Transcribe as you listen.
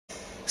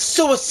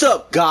So what's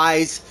up,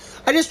 guys?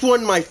 I just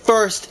won my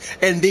first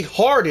and the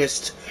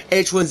hardest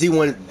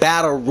H1Z1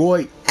 Battle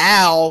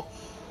Royale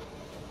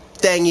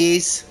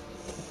thingies.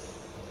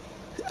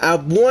 I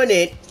won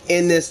it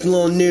in this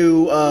little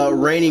new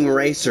Raining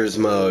Racers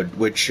mode,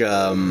 which,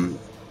 yeah.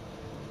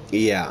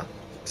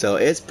 So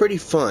it's pretty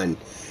fun.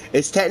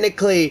 It's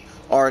technically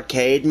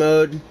arcade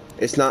mode.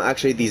 It's not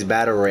actually these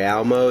Battle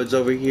Royale modes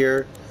over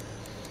here.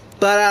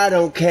 But I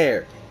don't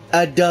care.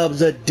 A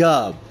dub's a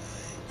dub.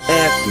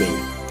 F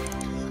me.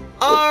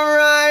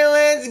 Alright,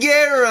 let's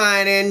get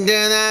right into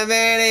the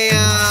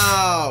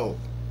video!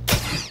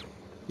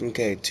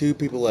 Okay, 2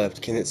 people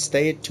left. Can it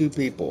stay at 2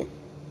 people?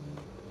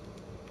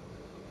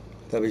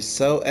 That'd be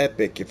so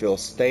epic if it'll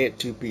stay at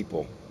 2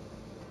 people.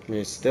 I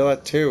mean, it's still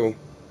at 2.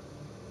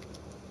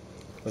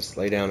 Let's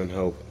lay down and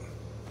hope.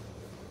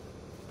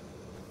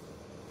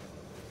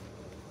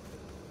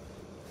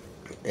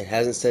 It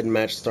hasn't said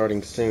match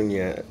starting soon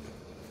yet.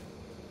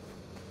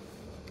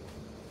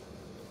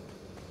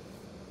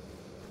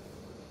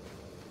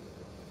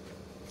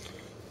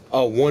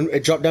 Oh,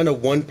 it dropped down to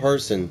 1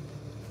 person.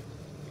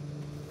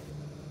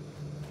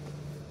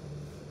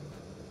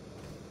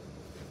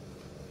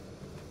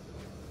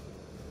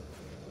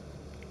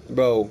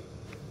 Bro,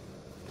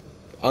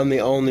 I'm the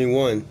only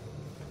one.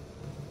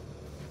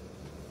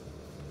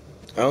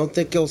 I don't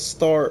think he'll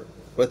start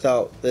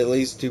without at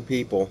least 2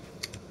 people.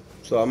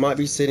 So I might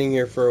be sitting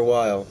here for a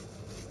while.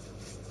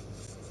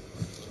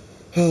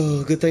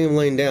 Oh, good thing I'm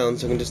laying down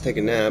so I can just take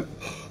a nap.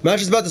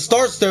 Match is about to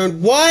start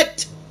soon.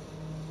 What?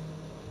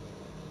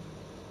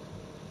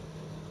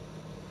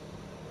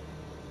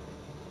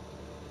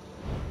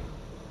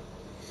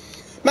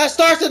 Match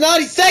starts in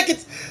 90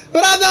 seconds,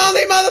 but I'm the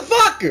only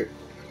motherfucker.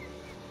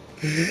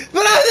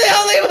 But I'm the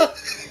only one.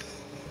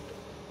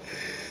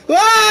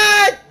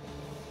 What?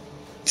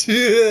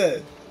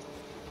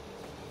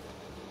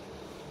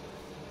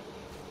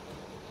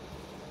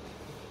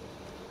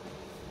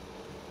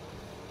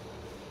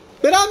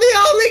 But I'm the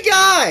only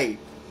guy.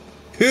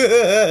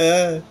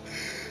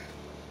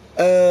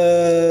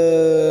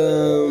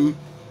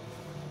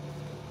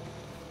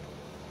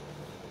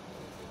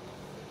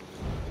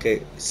 Okay,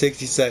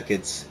 60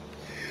 seconds.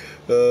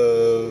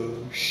 Oh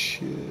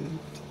shit.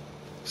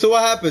 So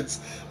what happens?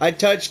 I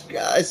touch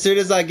as soon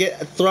as I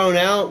get thrown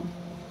out.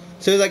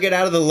 As soon as I get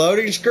out of the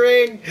loading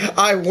screen,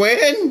 I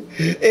win.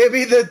 It'd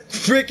be the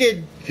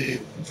freaking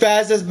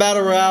fastest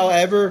battle royale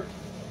ever.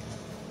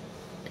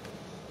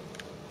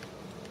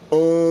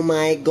 Oh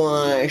my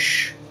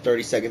gosh.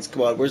 30 seconds.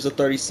 Come on. Where's the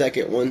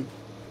 30-second one?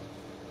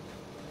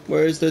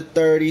 Where's the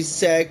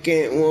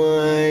 30-second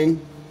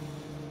one?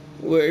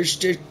 Where's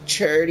the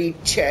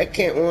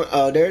 30-second one?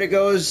 Oh, there it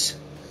goes.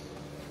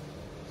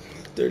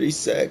 30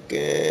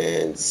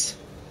 seconds.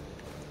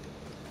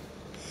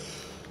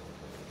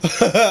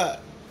 I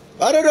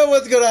don't know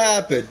what's gonna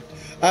happen.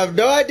 I have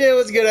no idea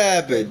what's gonna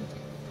happen.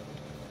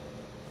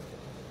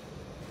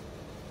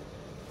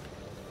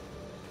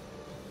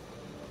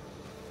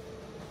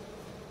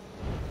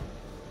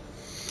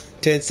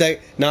 Ten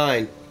seconds.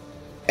 9,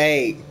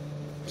 8,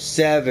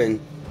 7,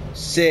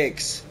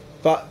 6,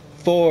 5,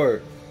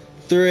 4,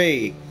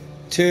 3,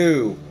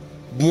 2,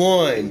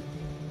 1.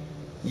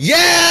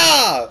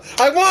 Yeah!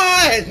 I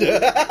won!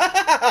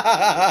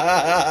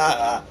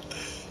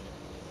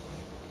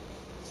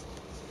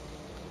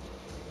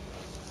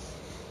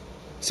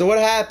 So what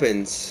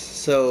happens?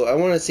 So I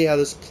want to see how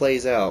this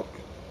plays out.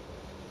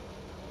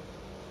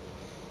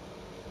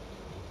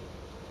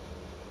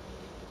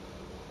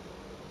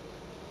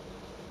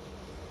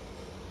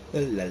 La,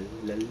 la,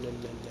 la, la, la.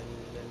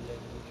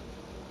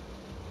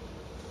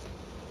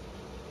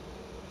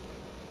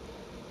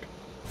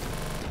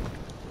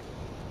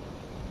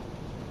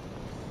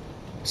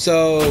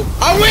 So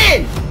I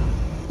win!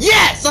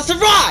 Yes, I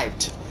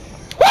survived!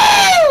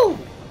 Woo!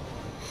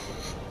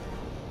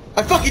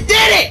 I fucking did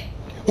it!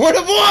 1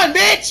 of 1,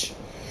 bitch!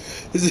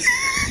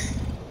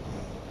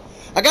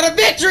 I got a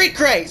victory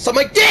crate, so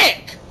my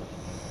dick!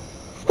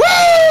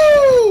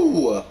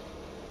 Woo!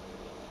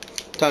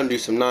 Time to do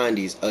some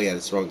 90s. Oh yeah,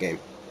 that's the wrong game.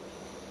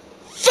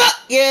 Fuck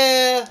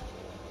yeah!